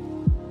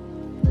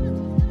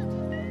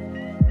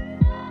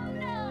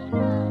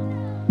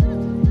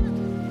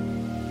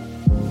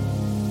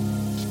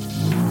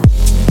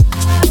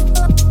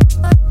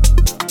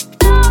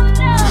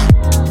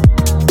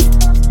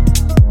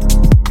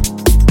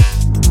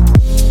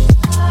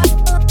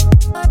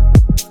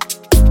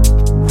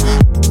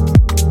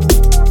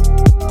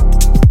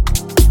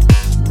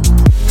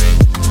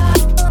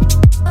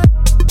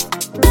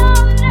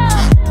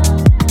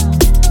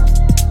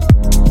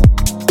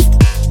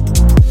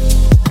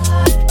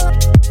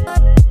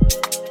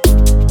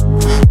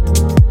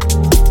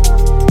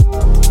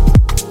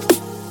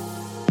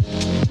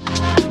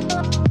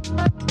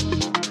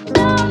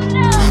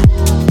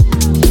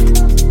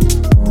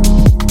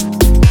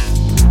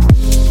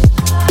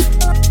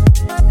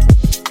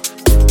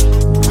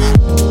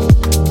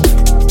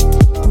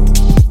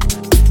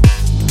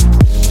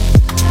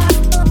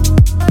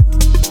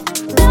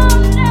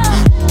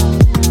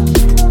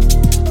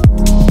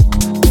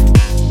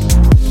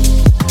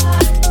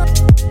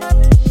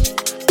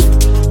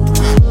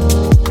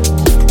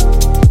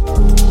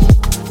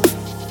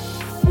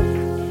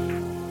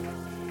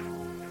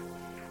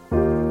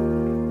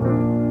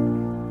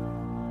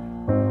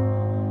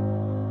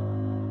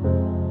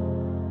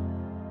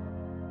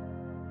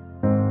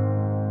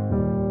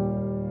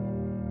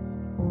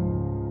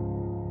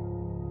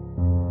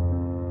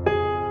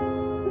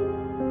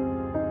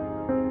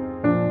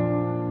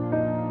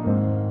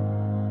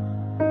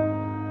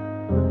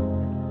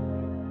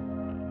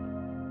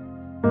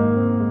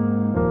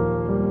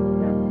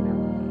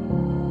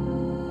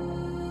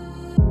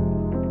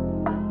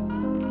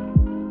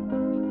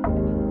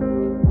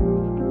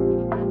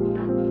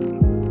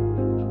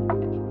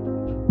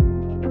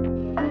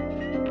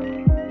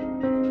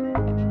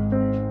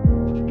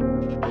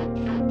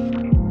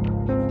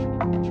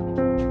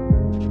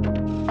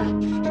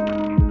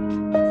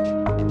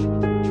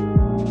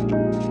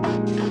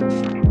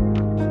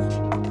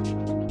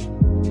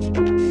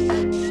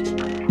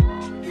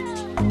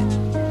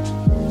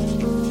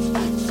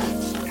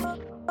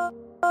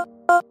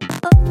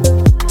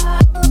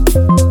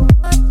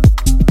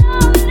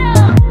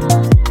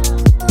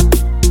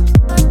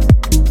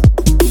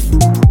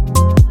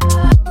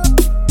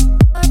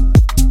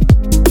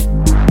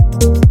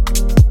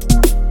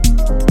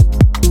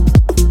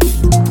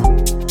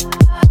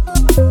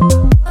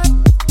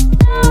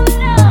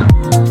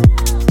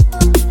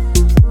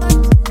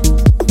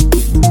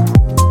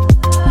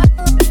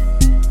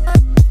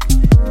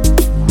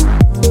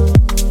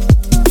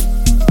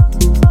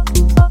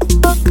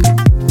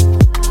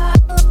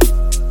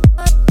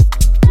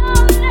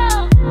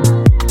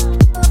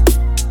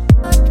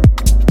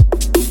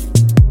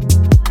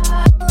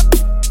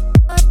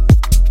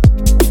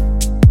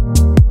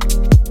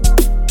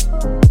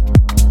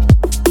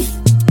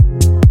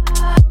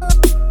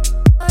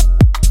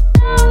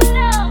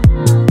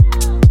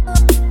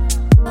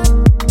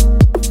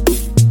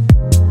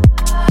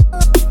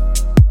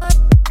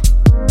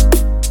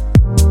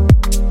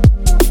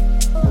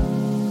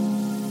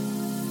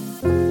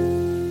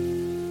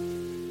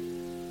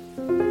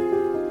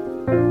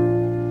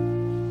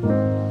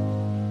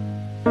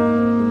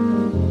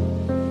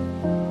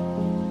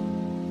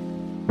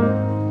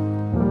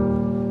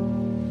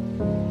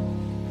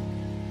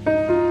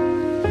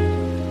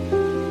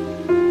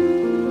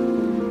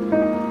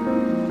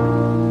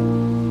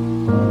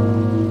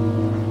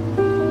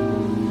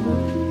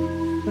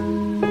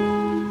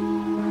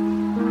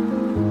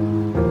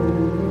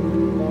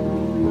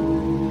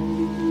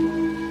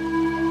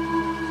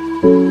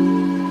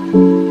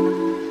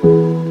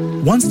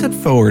 One Step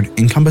Forward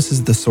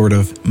encompasses the sort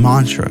of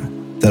mantra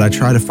that I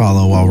try to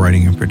follow while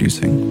writing and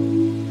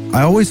producing.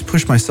 I always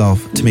push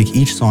myself to make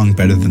each song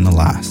better than the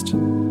last.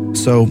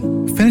 So,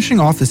 finishing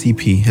off this EP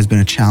has been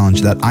a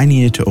challenge that I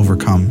needed to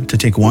overcome to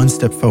take one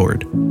step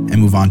forward and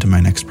move on to my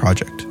next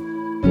project.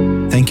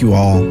 Thank you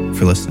all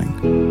for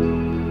listening.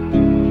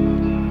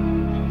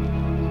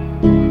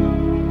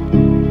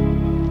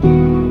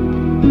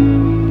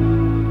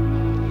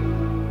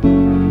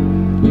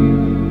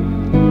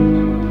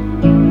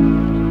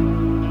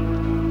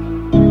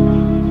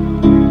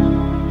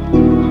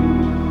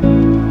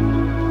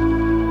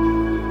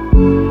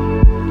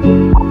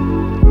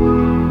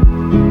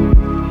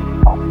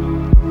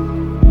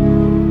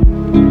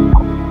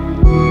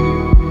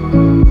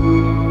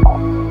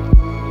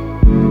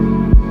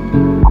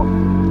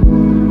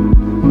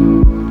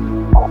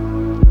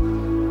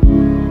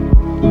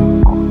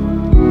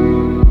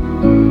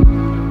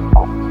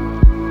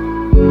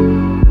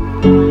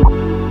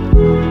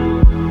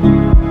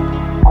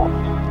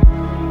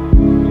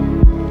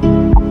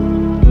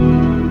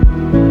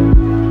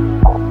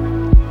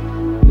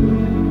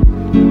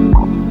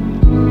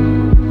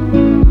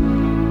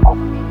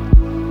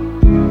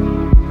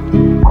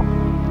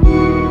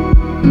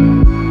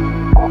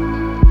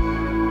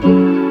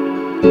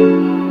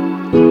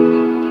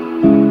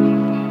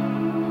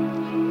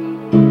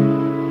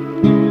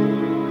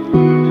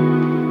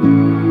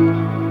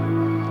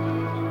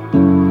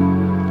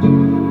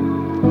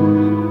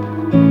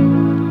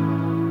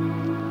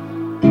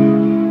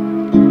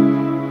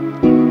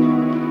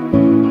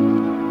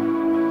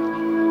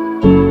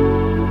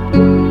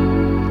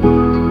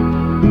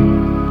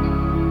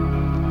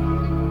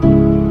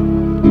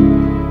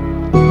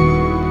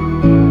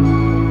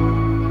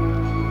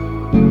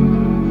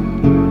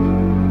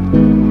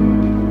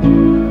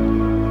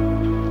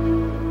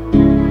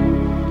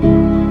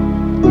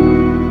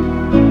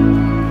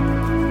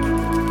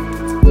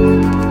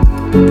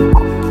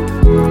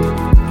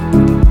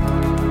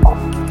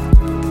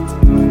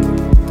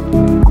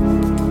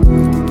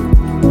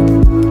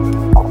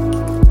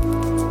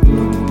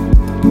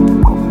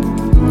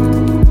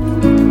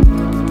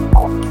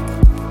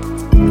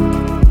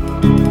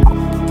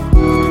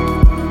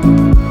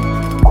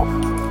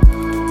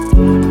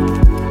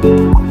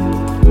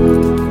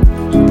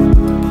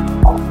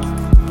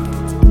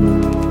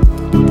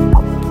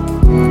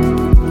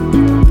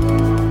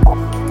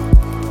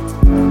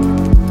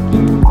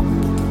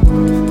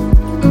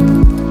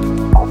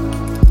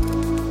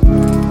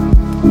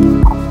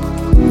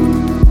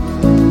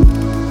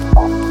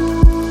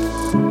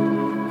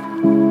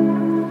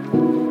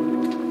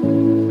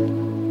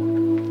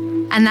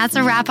 And that's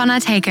a wrap on our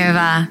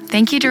takeover.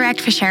 Thank you,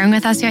 Direct, for sharing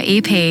with us your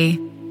EP.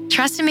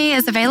 Trust in Me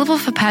is available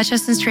for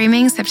purchase and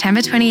streaming September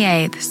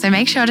 28th, so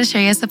make sure to show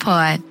your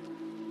support.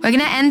 We're going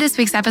to end this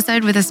week's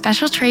episode with a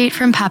special treat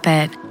from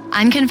Puppet.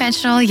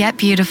 Unconventional yet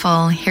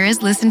beautiful. Here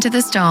is Listen to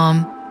the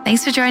Storm.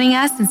 Thanks for joining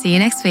us and see you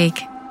next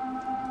week.